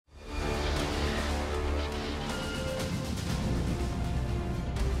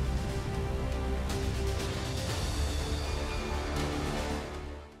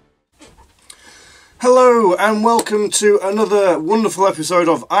Hello and welcome to another wonderful episode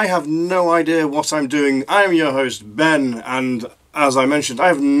of I Have No Idea What I'm Doing. I am your host Ben, and as I mentioned, I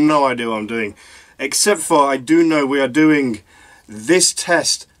have no idea what I'm doing, except for I do know we are doing this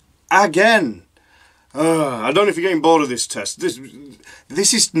test again. I don't know if you're getting bored of this test. This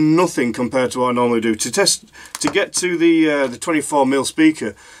is nothing compared to what I normally do. To get to the 24mm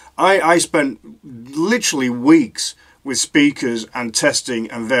speaker, I spent literally weeks with speakers and testing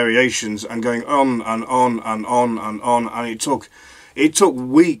and variations and going on and on and on and on, and it took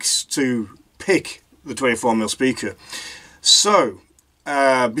weeks to pick the 24mm speaker. So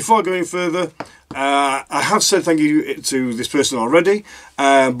before I go any further, I have said thank you to this person already,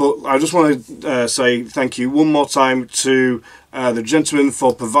 but I just want to say thank you one more time to the gentleman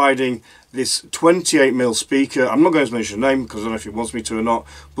for providing this 28mm speaker. I'm not going to mention the name because I don't know if he wants me to or not,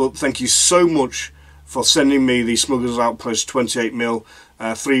 but thank you so much for sending me the Smugglers Outpost 28mm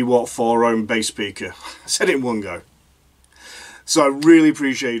 3-watt 4-ohm bass speaker. I said it in one go. So I really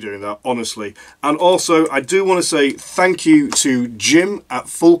appreciate you doing that, honestly. And also, I do want to say thank you to Jim at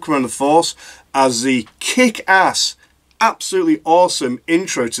Fulcrum and the Force, as the kick-ass, absolutely awesome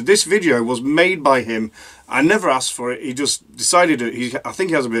intro to this video was made by him. I never asked for it, he just decided it. I think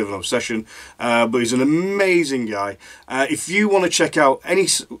he has a bit of an obsession, but he's an amazing guy. If you want to check out any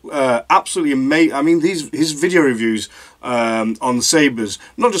absolutely amazing, I mean, his video reviews on the Sabres,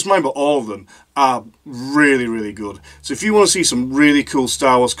 not just mine but all of them, are really, really good. So if you want to see some really cool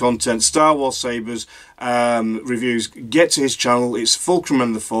Star Wars content, Star Wars Sabres reviews, get to his channel. It's Fulcrum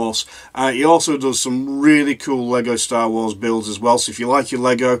and the Force. He also does some really cool Lego Star Wars builds as well, so if you like your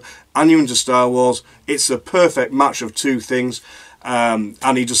Lego and you're into Star Wars, it's a perfect match of two things.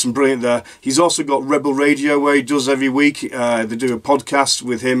 And he does some brilliant there. He's also got Rebel Radio, where he does every week. They do a podcast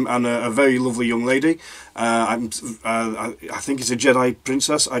with him and a very lovely young lady. I think it's a Jedi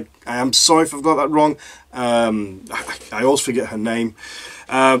Princess. I am sorry if I've got that wrong. I always forget her name.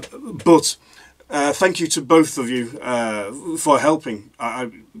 But thank you to both of you for helping.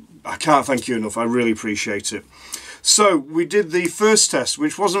 I can't thank you enough. I really appreciate it. So we did the first test,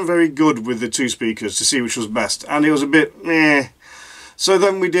 which wasn't very good with the two speakers, to see which was best, and it was a bit meh. So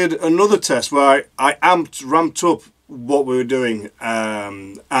then we did another test where I ramped up what we were doing,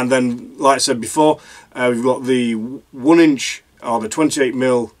 and then, like I said before, we've got the 1-inch or the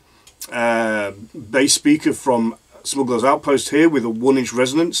 28mm bass speaker from Smugglers Outpost here with a 1-inch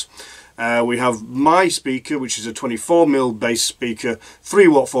resonance. We have my speaker, which is a 24mm bass speaker,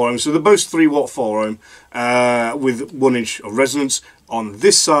 3-watt 4-ohm. So they're both 3-watt 4-ohm with 1-inch of resonance on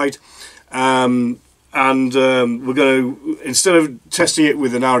this side. And we're going to, instead of testing it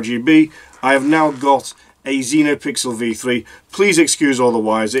with an RGB, I have now got a XenoPixel V3. Please excuse all the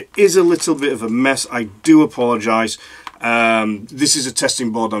wires. It is a little bit of a mess. I do apologise. This is a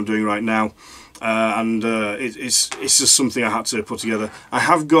testing board I'm doing right now, and it's just something I had to put together. I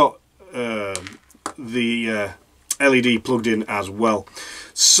have got the LED plugged in as well.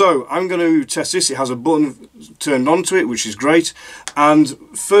 So I'm going to test this. It has a button turned onto it, which is great. And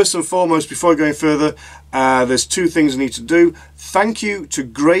first and foremost, before going further, there's two things I need to do. Thank you to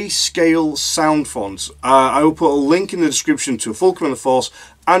Grayscale Sound Fonts. I will put a link in the description to Fulcrum and the Force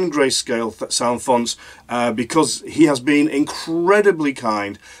and Grayscale Sound Fonts, because he has been incredibly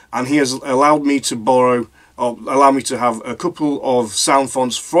kind and he has allowed me to borrow, or allow me to have, a couple of sound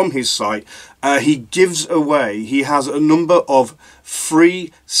fonts from his site. He gives away, he has a number of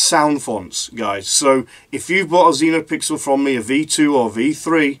free sound fonts, guys. So if you've bought a XenoPixel from me, a V2 or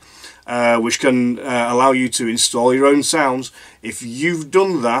V3, which can allow you to install your own sounds, if you've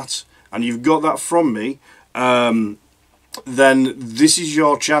done that and you've got that from me, then this is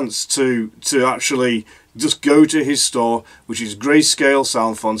your chance to actually just go to his store, which is Grayscale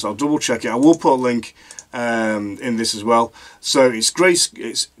Sound Fonts. I'll double check it. I will put a link in this as well. So it's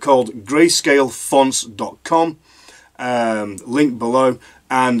called grayscalefonts.com, link below,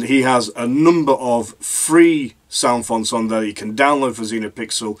 and he has a number of free sound fonts on there you can download for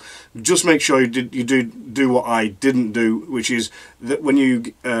XenoPixel. Just make sure you do what I didn't do, which is that when you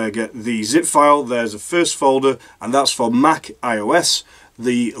get the zip file, there's a first folder, and that's for Mac iOS.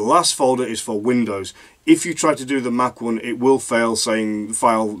 The last folder is for Windows. If you try to do the Mac one, it will fail, saying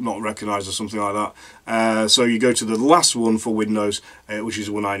file not recognized or something like that. So you go to the last one for Windows, which is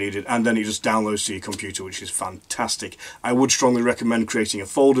the one I needed, and then it just downloads to your computer, which is fantastic. I would strongly recommend creating a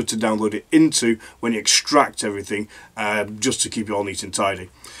folder to download it into when you extract everything, just to keep it all neat and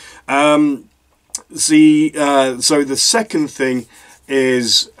tidy. So the second thing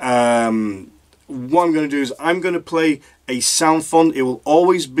is, what I'm going to do is I'm going to play a sound font. It will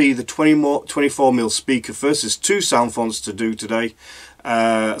always be the 24mm speaker first. There's two sound fonts to do today.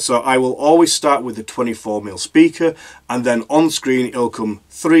 So I will always start with the 24mm speaker, and then on screen it'll come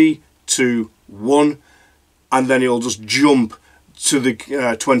 3, 2, 1, and then it'll just jump to the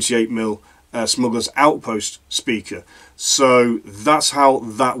 28mm Smugglers Outpost speaker. So that's how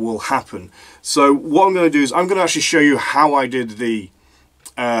that will happen. So what I'm going to do is I'm going to actually show you how I did the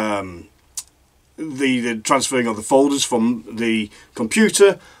transferring of the folders from the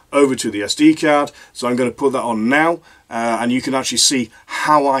computer over to the SD card. So I'm going to put that on now, and you can actually see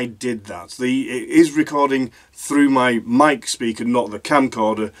how I did that. It is recording through my mic speaker, not the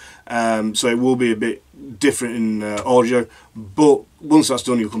camcorder, so it will be a bit different in audio, but once that's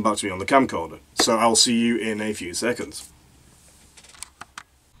done you'll come back to me on the camcorder. So I'll see you in a few seconds.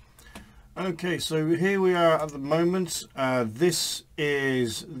 Okay, so here we are at the moment. This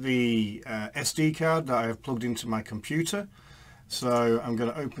is the SD card that I have plugged into my computer. So I'm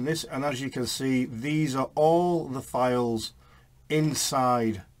going to open this, and as you can see, these are all the files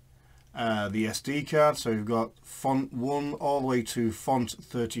inside the SD card. So we've got font 1 all the way to font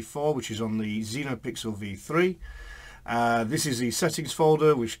 34, which is on the XenoPixel V3. This is the settings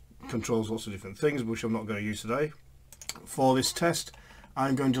folder, which controls lots of different things, which I'm not going to use today. For this test,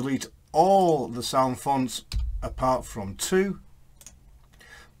 I'm going to delete all the sound fonts apart from 2.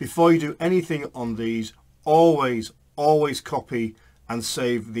 Before you do anything on these, always copy and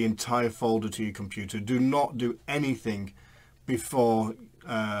save the entire folder to your computer. Do not do anything before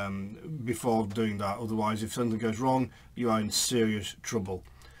doing that, otherwise if something goes wrong you are in serious trouble.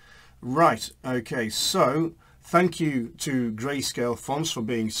 Right, okay, so thank you to Grayscale Fonts for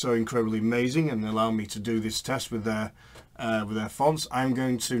being so incredibly amazing and allowing me to do this test with their fonts. I'm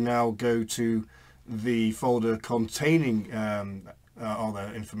going to now go to the folder containing all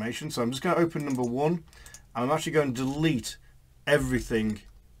their information. So I'm just going to open number 1, and I'm actually going to delete everything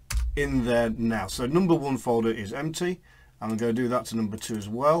in there now. So number 1 folder is empty. I'm going to do that to number 2 as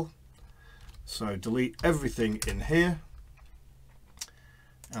well. So delete everything in here,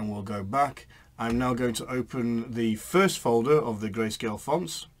 and we'll go back. I'm now going to open the first folder of the Grayscale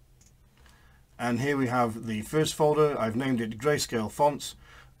Fonts. And here we have the first folder. I've named it Grayscale Fonts.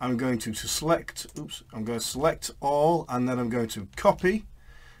 I'm going to select, I'm going to select all, and then I'm going to copy,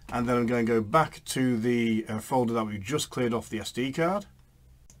 and then I'm going to go back to the folder that we just cleared off the SD card.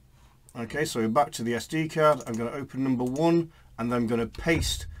 Okay, so we're back to the SD card. I'm going to open number 1, and then I'm going to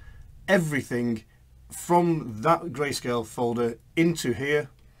paste everything from that Grayscale folder into here.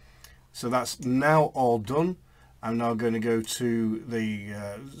 So that's now all done. I'm now going to go to the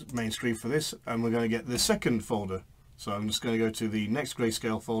main screen for this, and we're going to get the second folder. So I'm just going to go to the next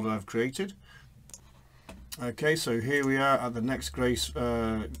Grayscale folder I've created. Okay, so here we are at the next next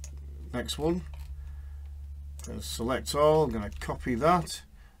one. I'm going to select all, I'm going to copy that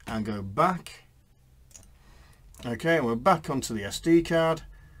and go back. Okay, and we're back onto the SD card.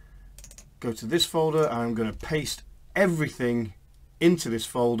 Go to this folder, and I'm going to paste everything into this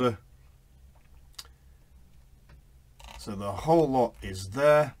folder. So the whole lot is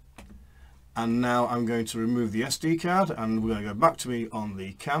there, and now I'm going to remove the SD card, and we're going to go back to me on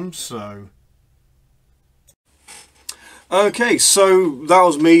the cam. So okay, so that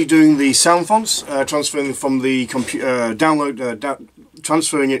was me doing the sound fonts, transferring from the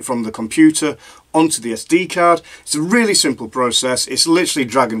transferring it from the computer onto the SD card. It's a really simple process. It's literally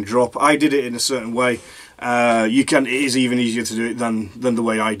drag and drop. I did it in a certain way. It is even easier to do it than the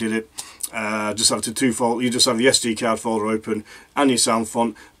way I did it. Just have you just have the SD card folder open and your sound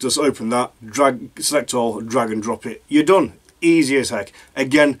font. Just open that, select all, drag and drop it. You're done. Easy as heck.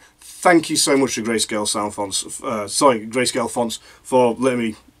 Again, thank you so much to Grayscale Grayscale Fonts for letting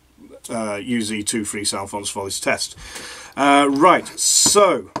me use the 2 free sound fonts for this test. Right,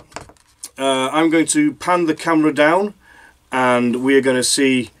 so I'm going to pan the camera down, and we're going to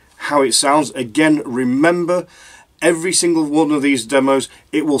see how it sounds. Again, remember, every single one of these demos,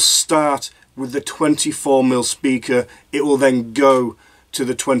 it will start with the 24mm speaker. It will then go to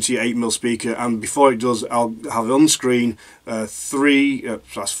the 28mm speaker, and before it does, I'll have on screen 3,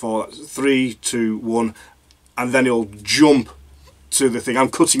 2, 1, and then it'll jump to the thing. I'm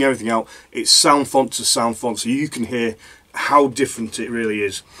cutting everything out. It's sound font to sound font, so you can hear how different it really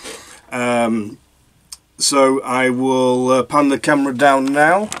is. So I will pan the camera down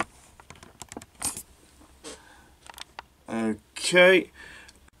now. Okay,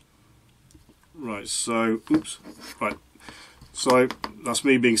 right, so right, so that's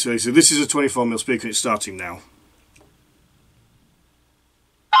me being silly. So this is a 24mm speaker. It's starting now.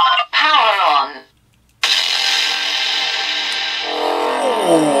 Power on.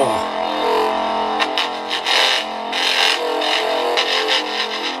 Oh.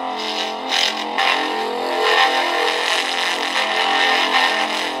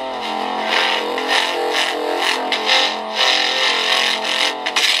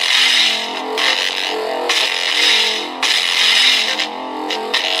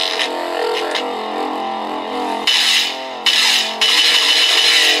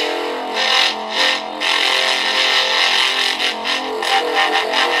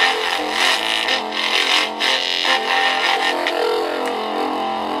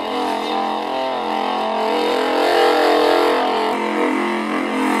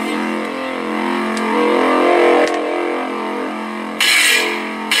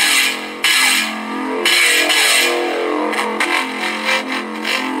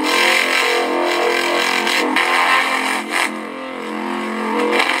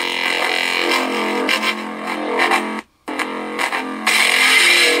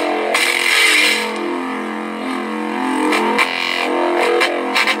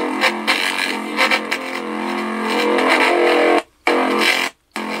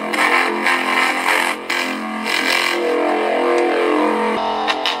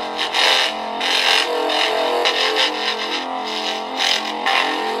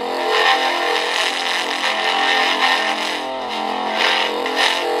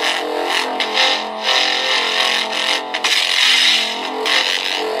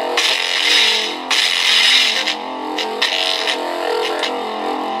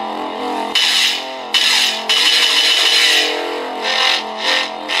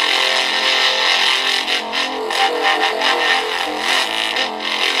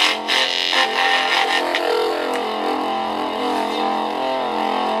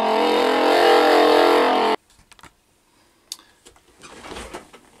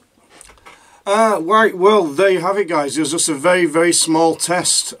 Right, well, there you have it, guys. It was just a very, very small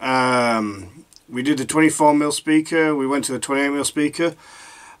test. We did the 24mm speaker, we went to the 28mm speaker.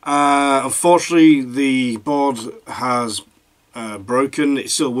 Unfortunately, the board has broken.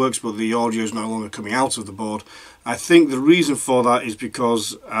 It still works, but the audio is no longer coming out of the board. I think the reason for that is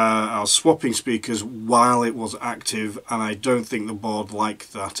because I was swapping speakers while it was active, and I don't think the board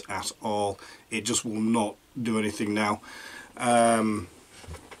liked that at all. It just will not do anything now.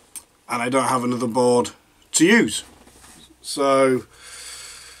 And I don't have another board to use. So,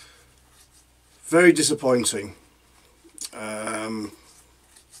 very disappointing.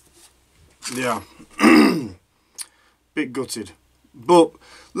 Yeah, bit gutted. But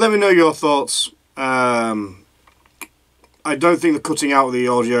let me know your thoughts. I don't think the cutting out of the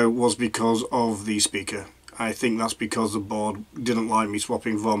audio was because of the speaker. I think that's because the board didn't like me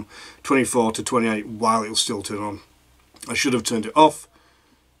swapping from 24 to 28 while it was still turned on. I should have turned it off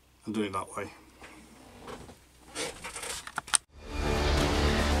and done it that way.